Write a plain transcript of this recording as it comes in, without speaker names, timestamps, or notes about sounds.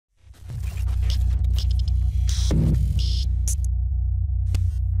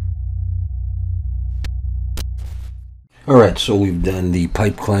Alright, so we've done the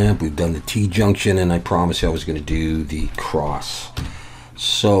pipe clamp, we've done the T-junction, and I promised you I was going to do the cross.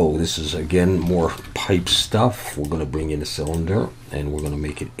 So this is again more pipe stuff. We're going to bring in a cylinder and we're going to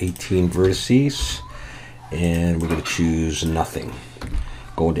make it 18 vertices, and we're going to choose nothing.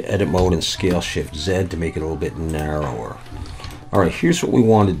 Go into edit mode and scale shift Z to make it a little bit narrower. Alright, here's what we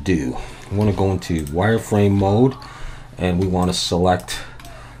want to do. We want to go into wireframe mode and we want to select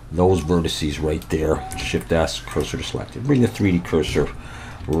those vertices right there. Shift S, cursor to selected. Bring the 3D cursor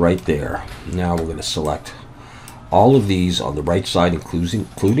right there. Now we're going to select all of these on the right side,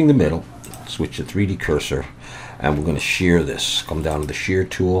 including the middle. Switch the 3D cursor, and we're going to shear this. Come down to the shear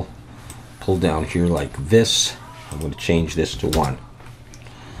tool, pull down here like this. I'm going to change this to 1.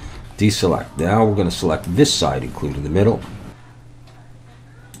 Deselect. Now we're going to select this side, including the middle.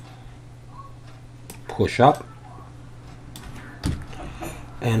 Push up.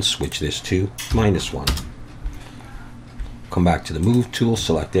 And switch this to -1. Come back to the move tool,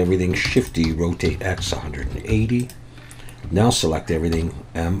 select everything, Shift D, rotate X 180. Now select everything,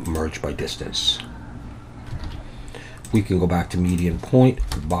 M, merge by distance. We can go back to median point,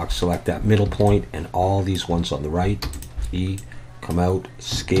 box select that middle point and all these ones on the right. E, come out,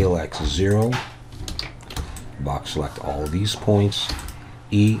 scale X 0. Box select all these points.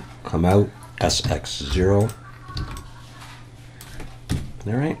 E, come out, SX 0.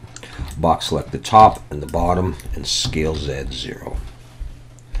 Alright, box select the top and the bottom and scale Z 0.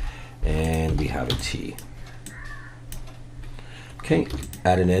 And we have a T. Okay,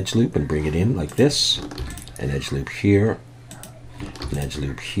 add an edge loop and bring it in like this. An edge loop here, an edge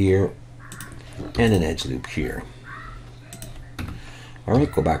loop here, and an edge loop here.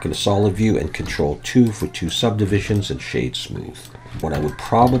 Alright, go back into solid view and control 2 for 2 subdivisions and shade smooth. What I would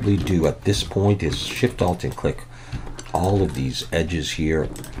probably do at this point is shift alt and click all of these edges here.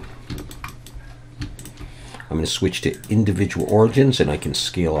 I'm going to switch to individual origins and I can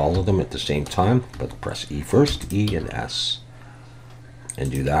scale all of them at the same time, but press E first, E and S,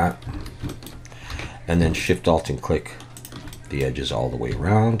 and do that. And then shift alt and click the edges all the way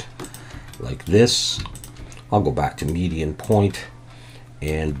around like this. I'll go back to median point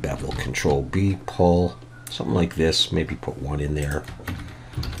and bevel, control B, pull, something like this, maybe put 1 in there,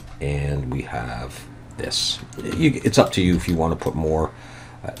 and we have this. It's up to you if you want to put more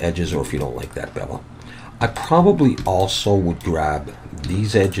edges or if you don't like that bevel. I probably also would grab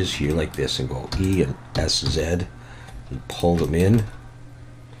these edges here like this and go E and SZ and pull them in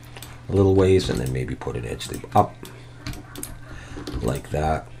a little ways, and then maybe put an edge loop up like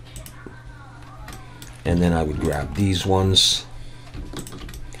that. And then I would grab these ones,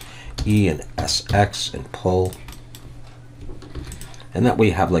 E and SX, and pull. And that way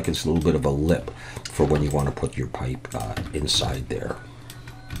you have like this little bit of a lip for when you want to put your pipe inside there.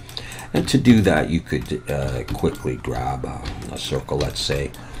 And to do that, you could quickly grab a circle, let's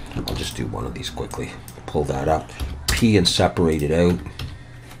say. I'll just do one of these quickly. Pull that up, P and separate it out.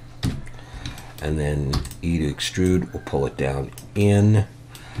 And then E to extrude, we'll pull it down in.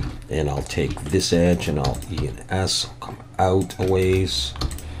 And I'll take this edge and I'll E and S, I'll come out a ways,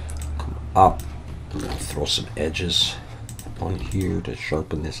 come up, and I'll throw some edges on here to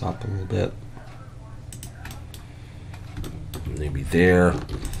sharpen this up a little bit. Maybe there,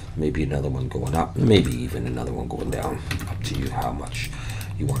 maybe another one going up, maybe even another one going down. Up to you how much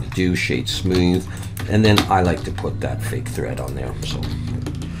you want to do. Shade smooth, and then I like to put that fake thread on there. So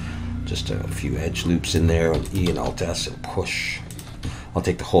just a few edge loops in there, and E and Alt S and push. I'll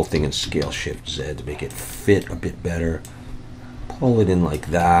take the whole thing and scale shift Z to make it fit a bit better. Pull it in like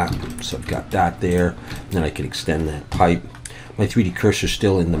that, so I've got that there. And then I can extend that pipe. My 3D cursor is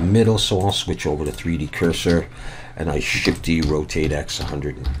still in the middle, so I'll switch over to 3D cursor and I Shift D, rotate X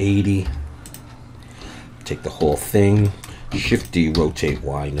 180. Take the whole thing, Shift D, rotate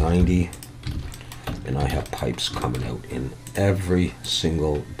Y 90, and I have pipes coming out in every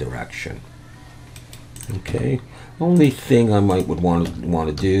single direction. Okay, only thing I would want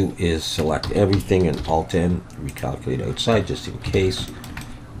to do is select everything and Alt N, recalculate outside just in case,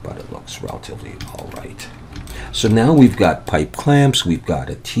 but it looks relatively all right. So now we've got pipe clamps, we've got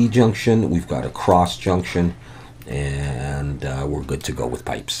a T-junction, we've got a cross-junction, and we're good to go with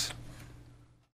pipes.